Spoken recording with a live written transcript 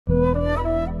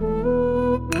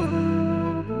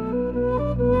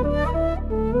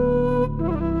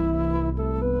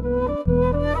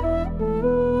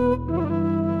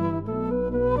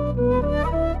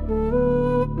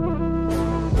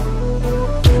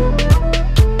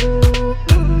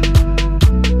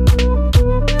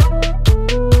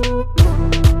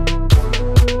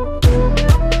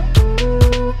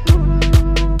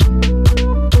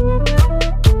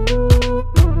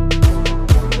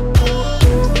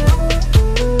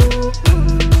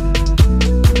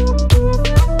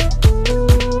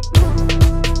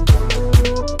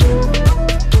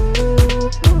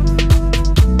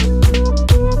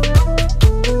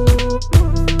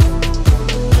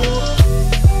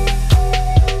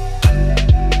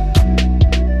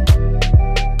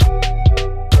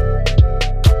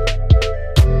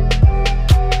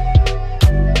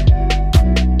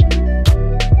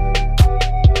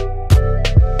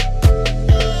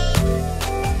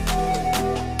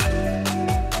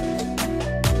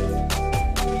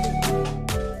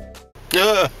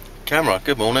Camera,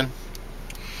 good morning.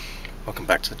 Welcome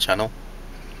back to the channel.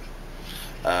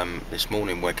 This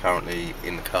morning we're currently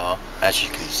in the car, as you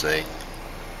can see,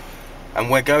 and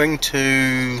we're going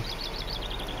to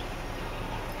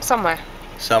somewhere.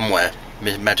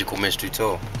 Magical mystery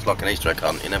tour. It's like an Easter egg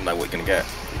hunt. You never know what you're going to get.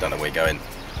 You don't know where you're going.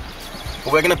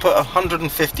 But we're going to put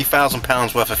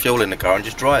 £150,000 worth of fuel in the car and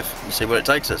just drive and see where it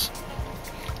takes us.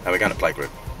 Now we're going to playgroup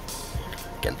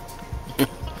again.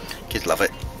 Kids love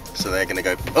it, so they're going to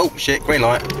go, oh shit, green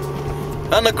light,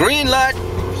 and a green light.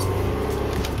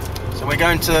 So we're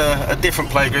going to a different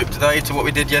playgroup today to what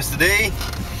we did yesterday.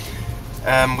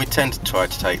 We tend to try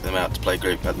to take them out to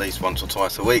playgroup at least once or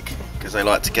twice a week because they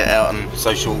like to get out, and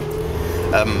social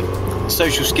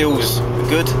skills are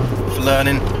good for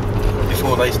learning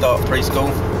before they start preschool.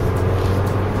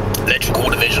 Electrical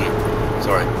division,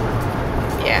 sorry.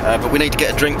 Yeah. But we need to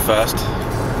get a drink first.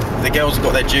 The girls have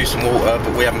got their juice and water,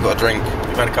 but we haven't got a drink.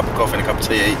 We've had a cup of coffee and a cup of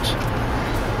tea each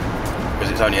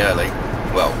because it's only early.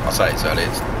 Well, I say it's early,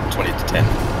 it's 20 to 10.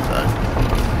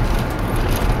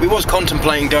 So we was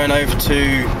contemplating going over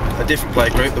to a different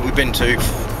playgroup that we've been to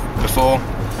before.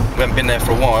 We haven't been there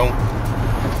for a while,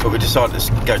 but we decided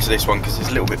to go to this one because it's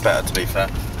a little bit better, to be fair.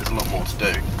 There's a lot more to do,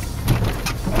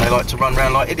 and they like to run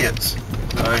around like idiots.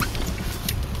 So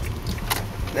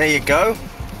there you go.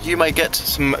 You may get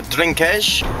some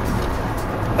drinkage.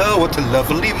 Oh, what a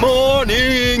lovely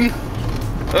morning!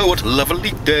 Oh, what a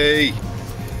lovely day!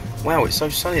 Wow, it's so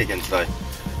sunny again today.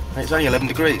 It's only 11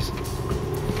 degrees.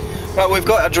 Right, we've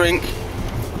got our drink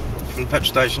from the petrol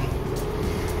station.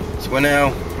 So we're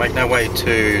now making our way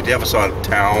to the other side of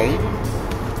town,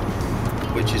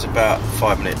 which is about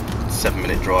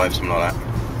 7-minute drive, something like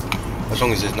that. As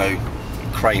long as there's no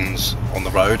cranes on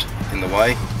the road in the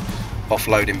way,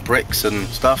 offloading bricks and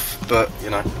stuff, but you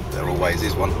know, there always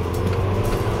is one.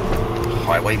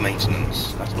 Highway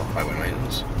maintenance. That's not highway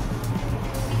maintenance.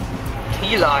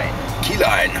 Key line. Key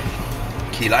line.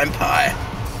 Key line pie.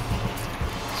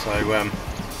 So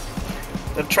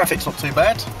the traffic's not too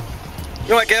bad.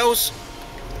 You alright, girls?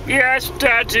 Yes,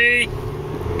 Daddy.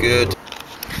 Good.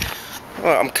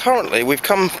 Right, we've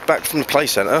come back from the play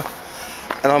centre,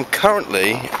 and I'm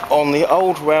currently on the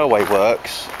old railway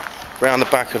works round the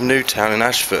back of Newtown in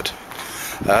Ashford.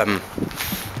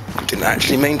 Didn't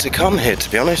actually mean to come here, to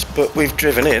be honest, but we've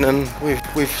driven in and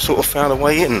we've sort of found a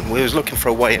way in. We was looking for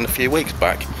a way in a few weeks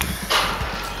back.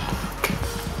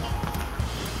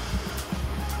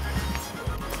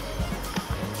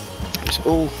 It's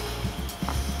all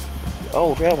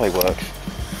old railway works.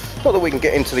 Not that we can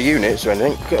get into the units or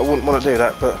anything, I wouldn't want to do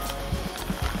that, but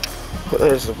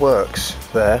there's the works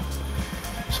there.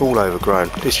 It's all overgrown.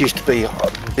 This used to be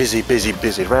busy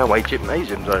railway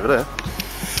gymnasiums over there.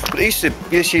 But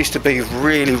this used to be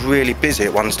really busy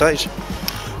at one stage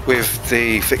with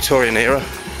the Victorian era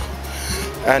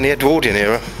and the Edwardian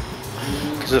era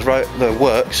because of the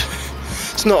works.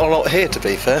 It's not a lot here, to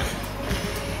be fair,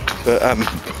 but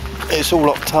it's all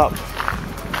locked up.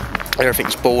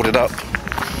 Everything's boarded up,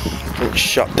 it's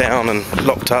shut down and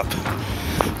locked up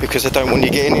because they don't want you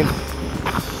getting in,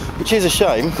 which is a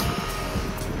shame.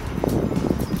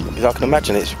 I can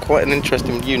imagine it's quite an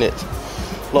interesting unit.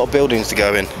 A lot of buildings to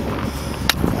go in.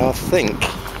 I think.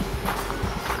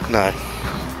 No.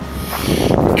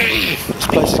 This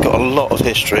place has got a lot of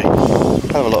history.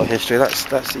 I have a lot of history. That's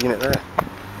the unit there.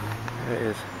 There it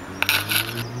is.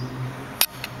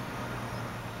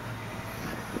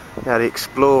 Now the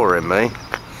explorer in me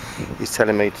is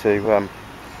telling me to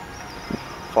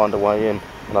find a way in,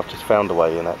 and I've just found a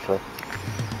way in actually.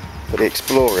 But the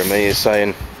explorer in me is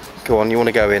saying, go on, you want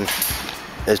to go in,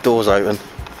 there's doors open,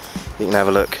 you can have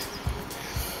a look.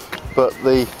 But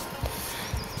the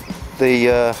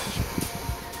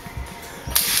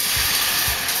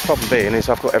problem being is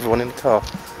I've got everyone in the car,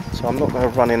 so I'm not going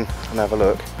to run in and have a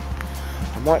look.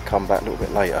 I might come back a little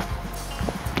bit later.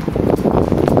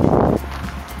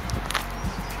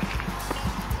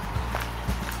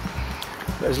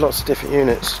 There's lots of different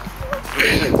units.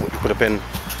 Would have been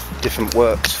different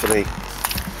works for the.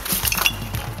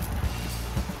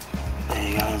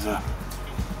 There's a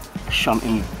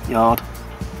shunting yard.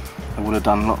 They would have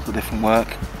done lots of different work.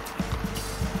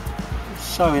 It's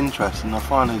so interesting. I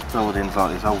find these buildings,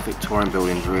 like these old Victorian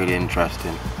buildings, really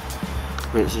interesting.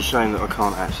 But it's a shame that I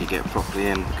can't actually get properly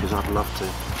in because I'd love to.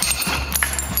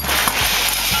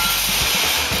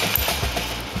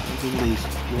 All these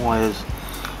wires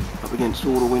up against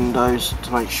all the windows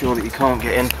to make sure that you can't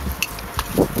get in.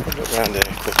 I'll look around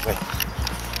here quickly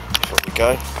before we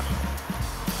go.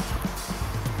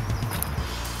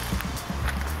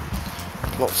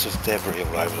 Lots of debris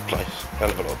all over the place. Hell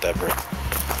of a lot of debris.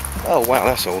 Oh wow,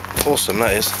 that's all awesome,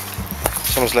 that is.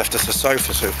 Someone's left us a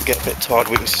sofa, so if we get a bit tired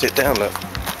we can sit down, look.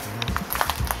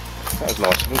 That was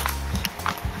nice of them.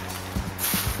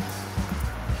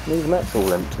 And even that's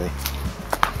all empty.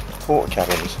 Porta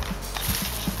cabins.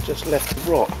 Just left to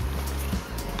rot.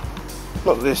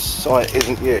 Not that this site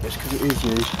isn't used, because it is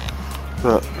used,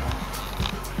 but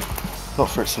not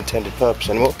for its intended purpose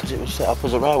anymore, because it was set up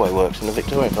as a railway works in the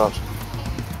Victorian times.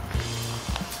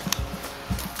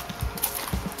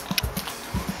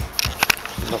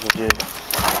 Lovely view.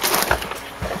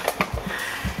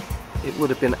 It would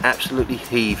have been absolutely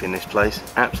heaving, this place,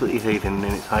 absolutely heaving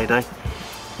in its heyday.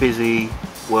 Busy,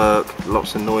 work,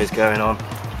 lots of noise going on.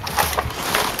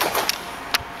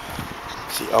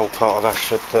 It's the old part of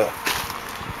Ashford that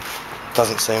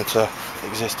doesn't seem to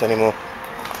exist anymore,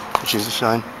 which is a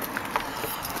shame.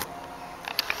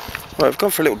 Right, I've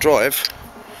gone for a little drive,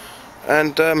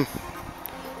 and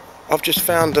I've just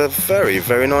found a very,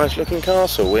 very nice looking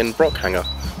castle in Brockhanger,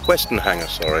 Western Hanger,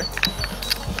 sorry.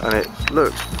 And it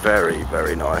looks very,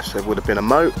 very nice. There would have been a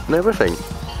moat and everything.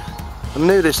 I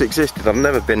knew this existed, I've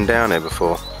never been down here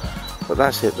before. But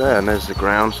that's it there, and there's the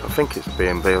grounds. I think it's a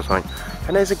B&B or something.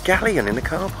 And there's a galleon in the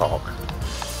car park.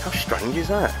 How strange is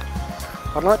that?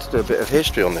 I'd like to do a bit of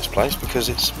history on this place because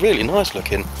it's really nice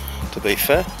looking, to be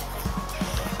fair.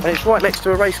 And it's right next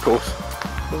to a racecourse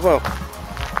as well,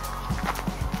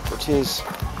 which is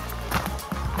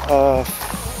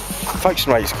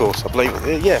Folkestone Racecourse, I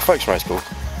believe. Yeah, Folkestone Racecourse,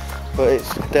 but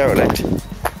it's derelict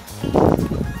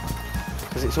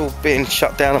because it's all being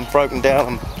shut down and broken down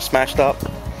and smashed up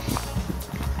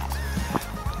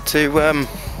to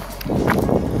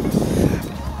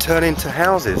turn into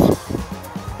houses.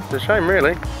 It's a shame,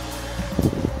 really.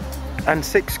 And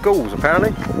 6 schools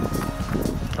apparently.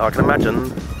 I can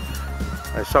imagine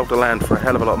they sold the land for a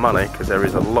hell of a lot of money because there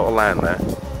is a lot of land there.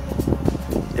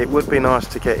 It would be nice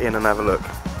to get in and have a look,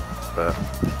 but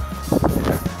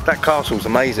yeah. That castle's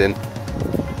amazing.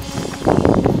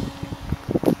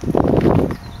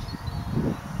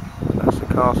 That's the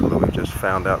castle that we've just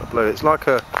found out the blue. It's like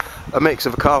a mix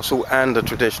of a castle and a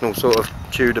traditional sort of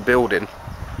Tudor building.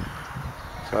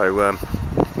 So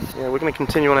yeah, we're going to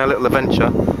continue on our little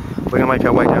adventure. We're going to make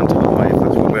our way down to Hythe.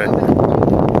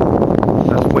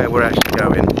 That's where we're actually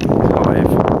going,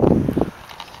 Hythe.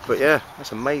 But yeah,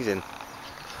 that's amazing.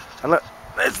 And look,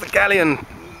 there's the galleon.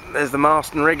 There's the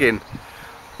mast and rigging.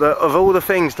 Of all the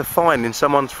things to find in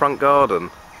someone's front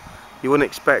garden, you wouldn't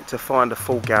expect to find a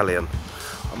full galleon.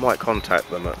 I might contact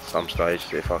them at some stage,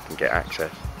 see if I can get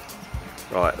access.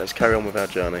 Right, let's carry on with our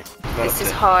journey. This is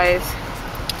Hythe.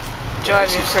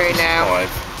 Driving through now.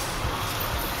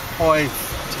 Hythe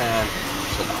town.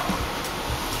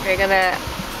 We're gonna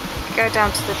go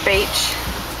down to the beach,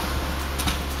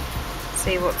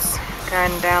 see what's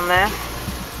going down there.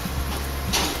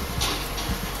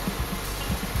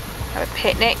 Have a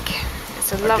picnic.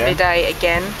 It's a lovely day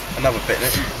again. Another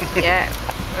picnic. Yeah,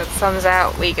 when the sun's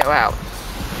out, we go out.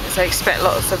 So expect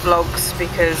lots of vlogs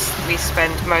because we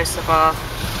spend most of our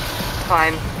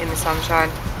time in the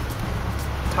sunshine,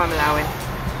 time allowing.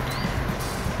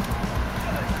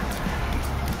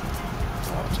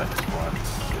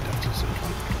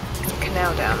 There's a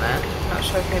canal down there. Not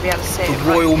sure if you'll be able to see it. The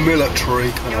Royal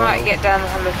Militay Canal. You might get down and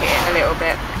have a look at it a little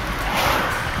bit.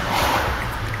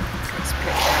 Let's put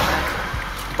it down there.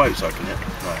 The boat's open yet?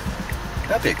 No.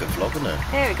 That'd be a good vlog, wouldn't it?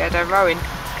 Here we go, down rowing.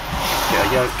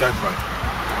 Yeah, go for it.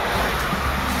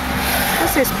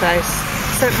 What's this place?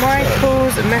 St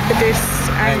Michael's Methodist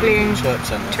Anglican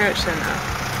Church Centre.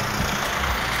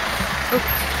 Oh,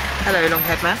 hello,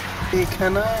 long-haired man. The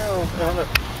canal. Oh, look.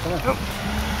 Oh.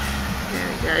 There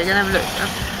we go. You're gonna have a look.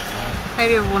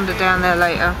 Maybe we'll wander down there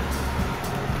later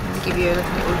and give you a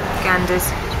little ganders.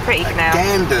 It's pretty canal.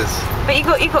 Ganders. But you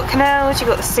got canals. You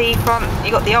got the seafront.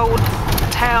 You got the old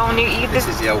town. This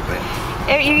is the old bit.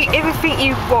 Everything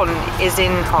you want is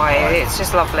in Hythe. Right. It's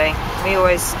just lovely. We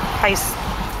always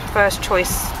first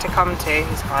choice to come to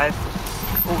is Hythe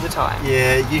all the time.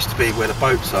 Yeah, it used to be where the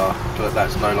boats are, but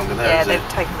that's no longer there. Yeah, is they've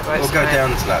taken the boats. We'll go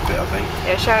down to that bit, I think.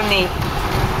 Yeah, showing the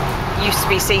used to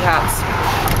be sea huts,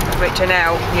 which are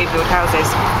now new build houses.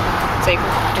 So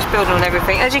just building on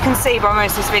everything. As you can see by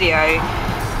most of this video,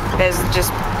 there's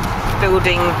just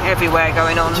building everywhere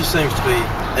going on. It just seems to be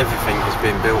everything is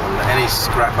being built on any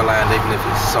scrap of land, even if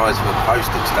it's the size of a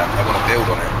postage stamp. They want to build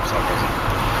on it for some reason.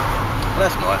 Well,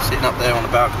 that's nice, sitting up there on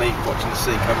the balcony, watching the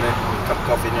sea coming in, with a cup of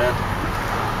coffee in your hand.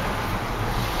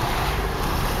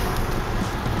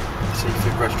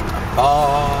 Seafood restaurant,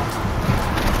 bar,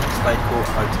 stay court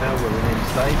hotel where we nearly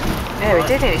stayed. Yeah, we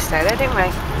did nearly stay there, didn't we?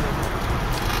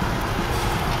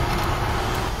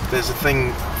 there's a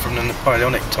thing from the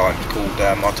Napoleonic times called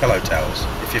Martello Towers.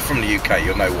 If you're from the UK,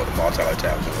 you'll know what the Martello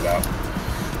Towers are about.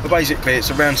 But basically, it's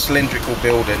a round cylindrical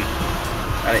building,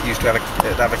 and it used to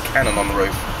have a cannon on the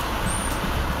roof.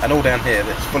 And all down here,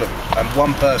 it's full of them. And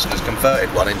one person has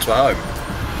converted one into a home.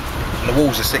 And the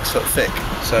walls are 6 foot thick.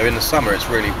 So in the summer, it's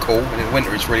really cool, and in the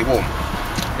winter, it's really warm.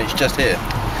 And it's just here.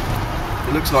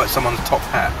 It looks like someone's top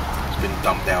hat has been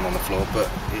dumped down on the floor, but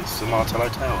it's the Martello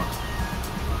Tower.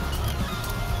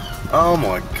 Oh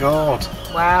my god.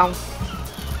 Wow.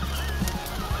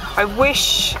 I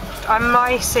wish, I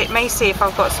may see if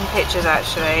I've got some pictures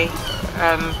actually,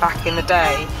 back in the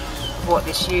day, of what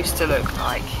this used to look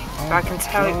like. Oh I can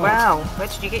tell you, wow, where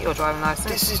did you get your driving licence?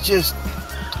 This is just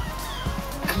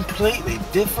completely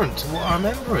different to what I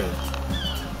remember it.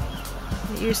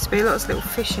 It used to be lots of little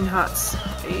fishing huts.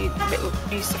 You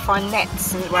used to find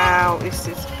nets, and wow, this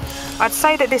is, I'd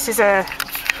say that this is a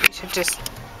beach of just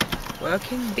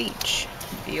working beach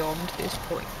beyond this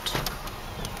point.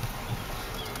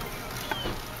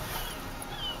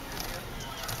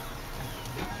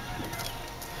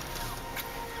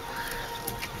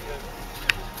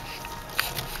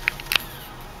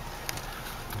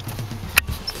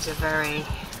 This is a very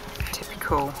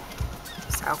typical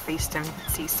southeastern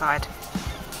seaside.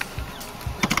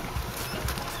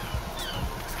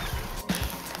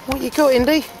 What you got,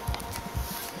 Indy?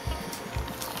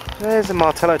 There's the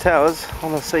Martello Towers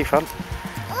on the seafront.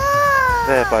 Oh,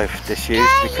 they're both disused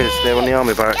because they're on the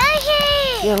army barracks.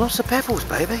 Yeah, lots of pebbles,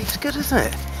 baby. It's good, isn't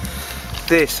it?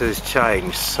 This has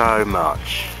changed so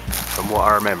much from what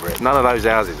I remember it. None of those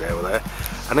houses there were there.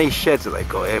 And these sheds that they've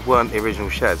got here weren't the original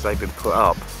sheds. They've been put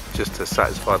up just to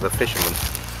satisfy the fishermen.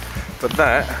 But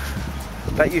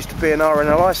that used to be an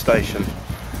RNLI station.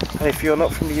 And if you're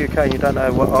not from the UK and you don't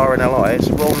know what RNLI is,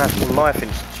 it's Royal National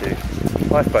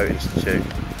Lifeboat Institute.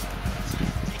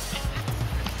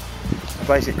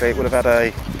 Basically, it would have had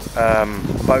a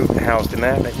boat housed in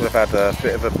there, and it would have had a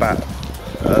bit of a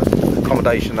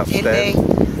accommodation upstairs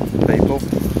for people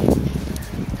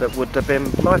that would have been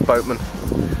lifeboatmen.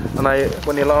 And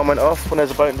when the alarm went off, when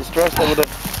there's a boat in distress, they would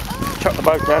have chucked the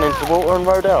boat down into the water and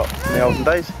rowed out in the olden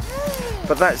days.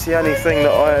 But that's the only thing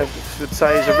that I would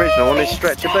say is original on this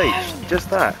stretch of beach. Just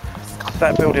that.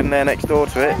 That building there next door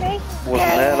to it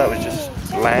wasn't there, that was just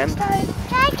land.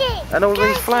 And all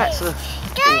these flats are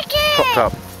propped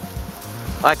up.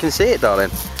 I can see it,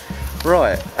 darling.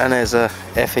 Right, and there's a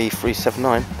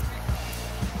FE379,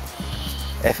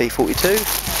 FE42,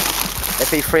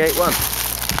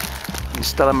 FE381, and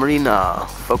Stella Marina,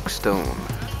 Folkestone.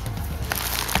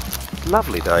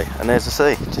 Lovely day, and there's the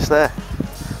sea, just there.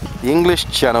 The English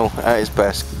Channel at its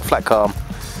best, flat calm.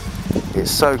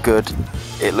 It's so good,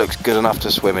 it looks good enough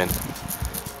to swim in,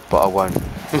 but I won't,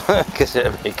 because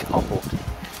it'll be cold.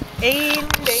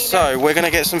 So we're going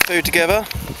to get some food together,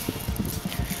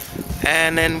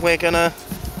 and then we're going to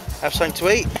have something to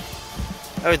eat,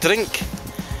 have a drink,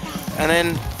 and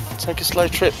then take a slow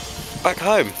trip back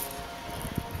home.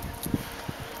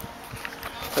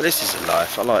 But this is a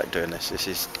life, I like doing this. This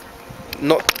is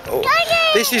not,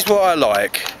 this is what I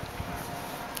like.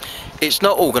 It's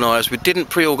not organised, we didn't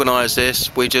pre-organise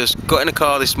this, we just got in a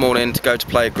car this morning to go to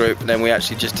play a group, and then we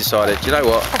actually just decided, you know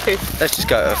what, let's just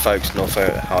go to folks North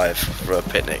Hythe for a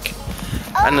picnic.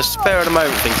 And the spare of the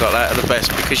moment things like that are the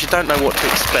best, because you don't know what to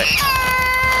expect.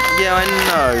 Yeah, I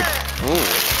know.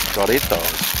 Oh, God, it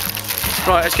does.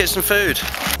 Right, let's get some food.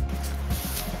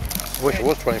 I wish it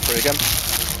was 23 again.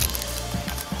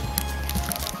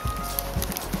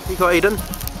 You got Eden?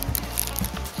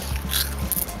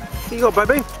 You got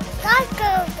baby?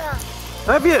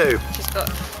 Have you? She's got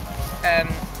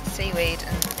seaweed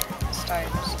and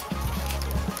stones.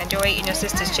 And you're eating your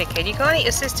sister's chicken. You can't eat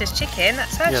your sister's chicken,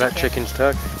 that's her chicken. Yeah, that chicken's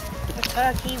turkey. A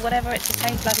turkey, whatever, it's the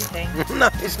same bloody thing. No,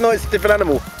 it's not, it's a different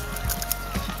animal.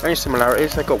 Only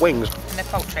similarities, they've got wings. And they're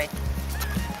poultry.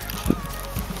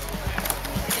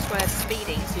 This is where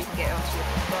speeding so you can get onto your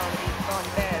barn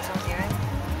bears, aren't you?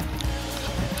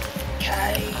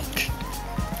 Cake!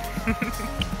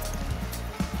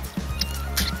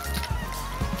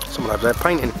 Someone over there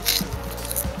painting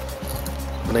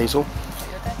an easel.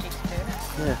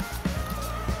 Yeah.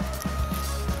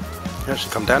 You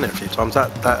actually come down here a few times. That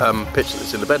picture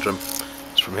that's in the bedroom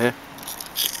is from here.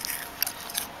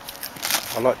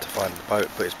 I like to find the boat,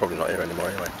 but it's probably not here anymore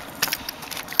anyway.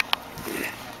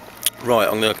 Right,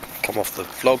 I'm going to come off the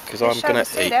vlog because I'm going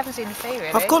to eat. I haven't seen the sea really.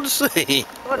 I've got the sea.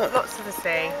 I want lots of the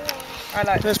sea. I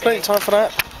like There's plenty of time for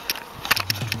that.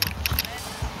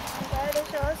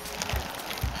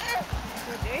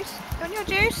 You want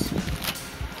your juice?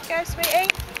 Go, sweetie.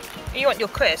 You want your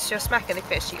crisps? You're smacking the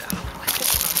crisps. You go, oh, what's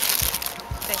this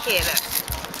one? So here, look.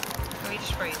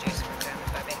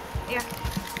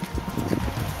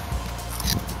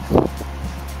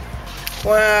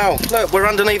 Wow, look, we're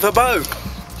underneath a boat.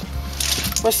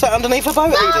 What's that underneath a boat,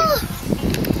 Eden?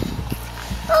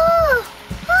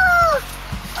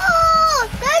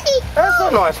 Daddy! That's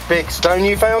a nice big stone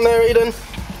you found there, Eden.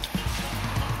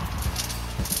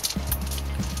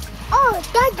 Oh,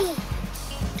 Daddy!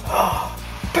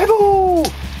 Pebble!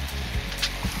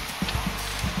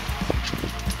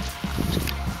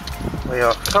 We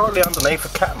are currently underneath a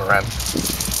catamaran.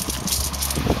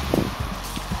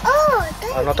 Oh,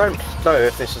 Daddy! And I don't know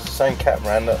if this is the same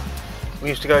catamaran that we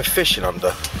used to go fishing under.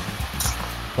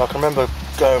 I can remember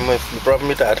going with my brother and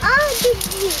my dad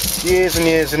years and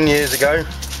years and years ago,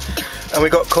 and we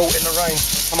got caught in the rain.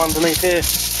 Come underneath here.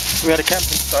 We had a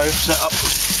camping stove set up.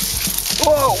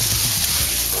 Whoa!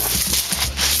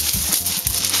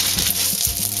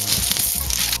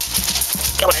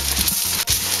 Come on in.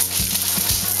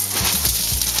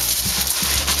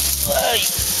 Hey!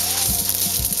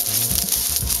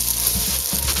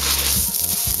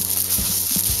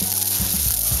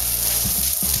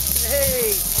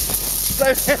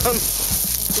 Slow down.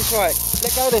 This way.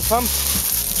 Let go of this one.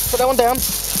 Put that one down.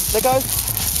 Let go.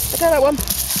 Let go of that one.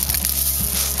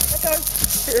 Let go.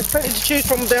 There's plenty to choose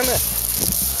from down there.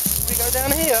 We go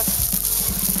down here.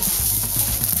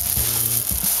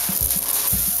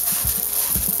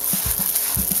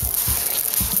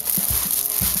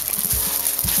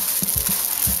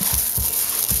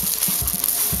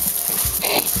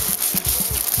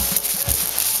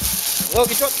 Oh,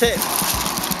 you dropped it.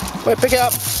 Wait, pick it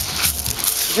up.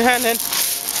 Put your hand in.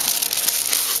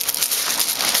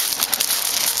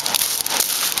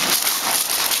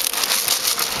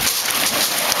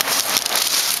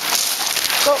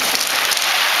 Stop.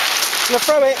 I'm gonna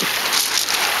throw it.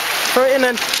 Throw it in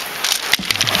then.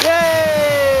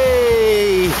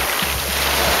 Yay!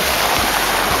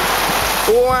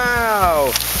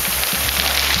 Wow!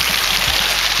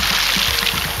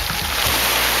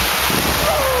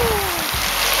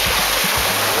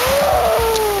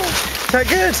 Is that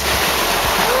good?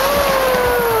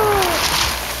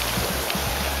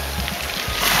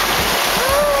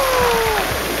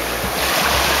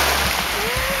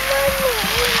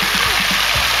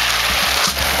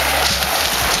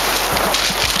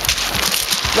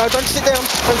 No, don't sit down.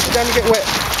 Don't sit down, you get wet.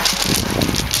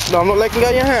 No, I'm not letting go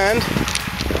of your hand.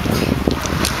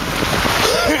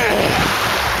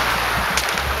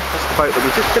 That's the boat that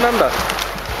we've just been under.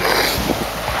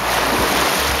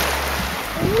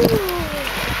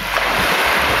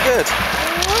 Good.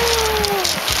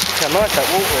 Look how nice that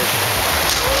water is.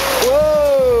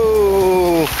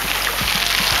 Whoa!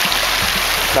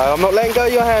 No, I'm not letting go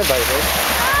of your hand, baby.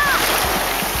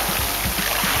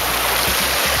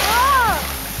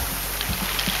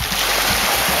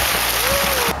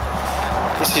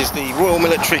 This is the Royal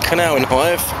Militay Canal in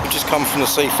Hythe. We've just come from the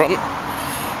seafront,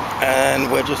 and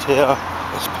we're just here.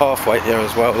 There's a pathway here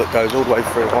as well that goes all the way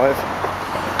through Hythe.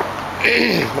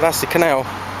 But that's the canal.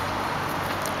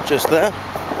 Just there,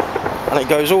 and it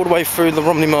goes all the way through the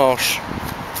Romney Marsh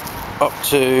up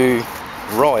to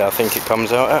Rye, I think it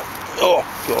comes out at. Oh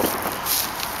god.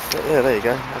 But yeah, there you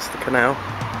go, that's the canal.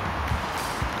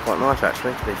 Quite nice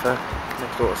actually, to be fair.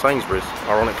 Next door to Sainsbury's,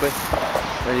 ironically.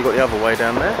 Then you've got the other way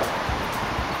down there.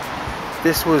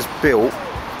 This was built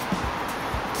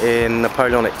in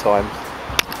Napoleonic times.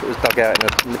 It was dug out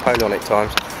in Napoleonic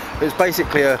times. It was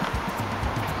basically a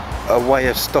way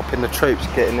of stopping the troops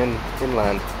getting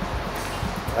inland.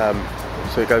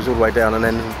 So it goes all the way down, and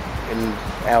then in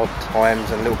our times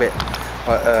and a little bit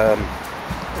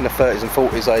in the 30s and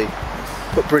 40s they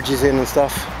put bridges in and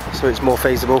stuff, so it's more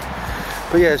feasible.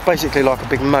 But yeah, it's basically like a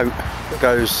big moat that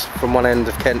goes from one end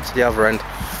of Kent to the other end,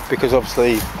 because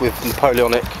obviously with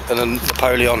Napoleonic and then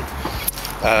Napoleon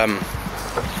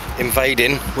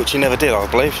invading, which he never did, I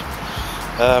believe,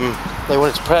 they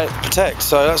wanted to protect,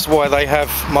 so that's why they have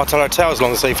Martello Towers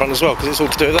along the seafront as well, because it's all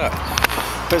to do with that.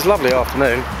 But it's a lovely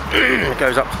afternoon. It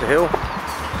goes up to the hill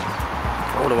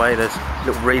all the way. There's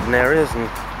little reading areas, and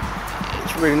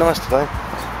it's really nice today.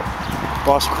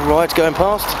 Bicycle rides going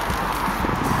past.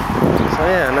 So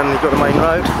yeah, and then you've got the main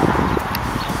road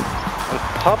and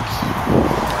pubs.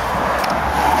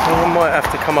 So we might have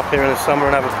to come up here in the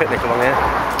summer and have a picnic along here.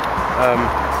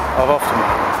 I've often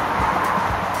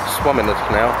swum in the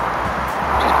canal,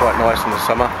 which is quite nice in the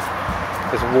summer,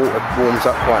 because the water warms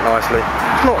up quite nicely.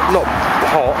 It's not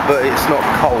hot, but it's not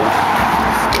cold.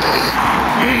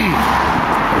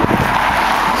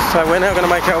 So we're now going to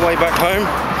make our way back home,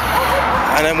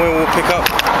 and then we will pick up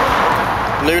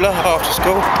Lula after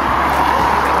school.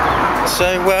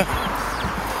 So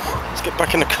let's get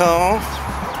back in the car.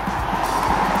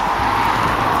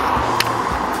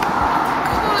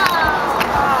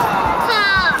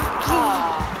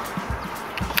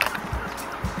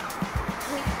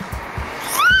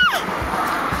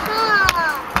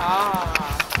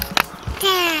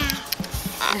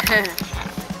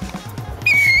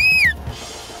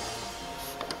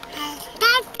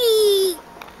 Daddy.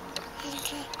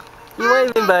 You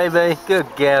waving, baby? Good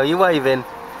girl, you waving.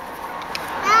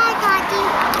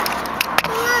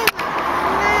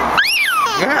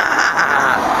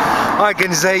 I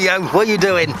can see you. What are you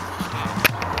doing?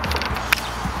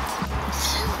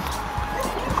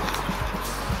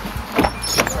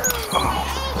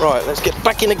 Right, let's get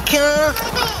back in the car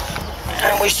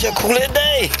and we shall call it a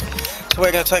day. So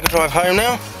we're going to take a drive home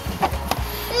now.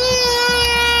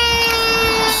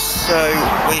 So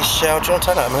we shall. Do you want to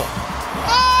take that a minute?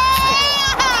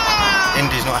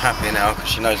 Indy's not happy now because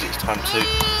she knows it's time to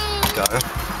go.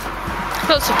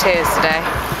 Lots of tears today.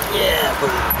 Yeah, but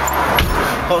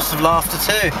lots of laughter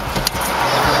too.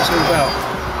 That's what it's all about.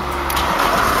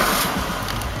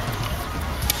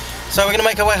 So we're going to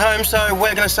make our way home, so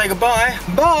we're going to say goodbye.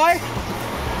 Bye!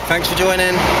 Thanks for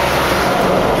joining.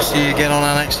 We'll see you again on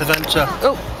our next adventure.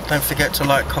 Oh. Don't forget to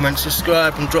like, comment,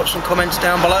 subscribe and drop some comments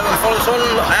down below and follow us on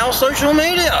our social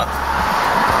media.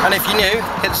 And if you're new,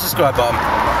 hit the subscribe button.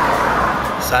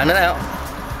 Signing out.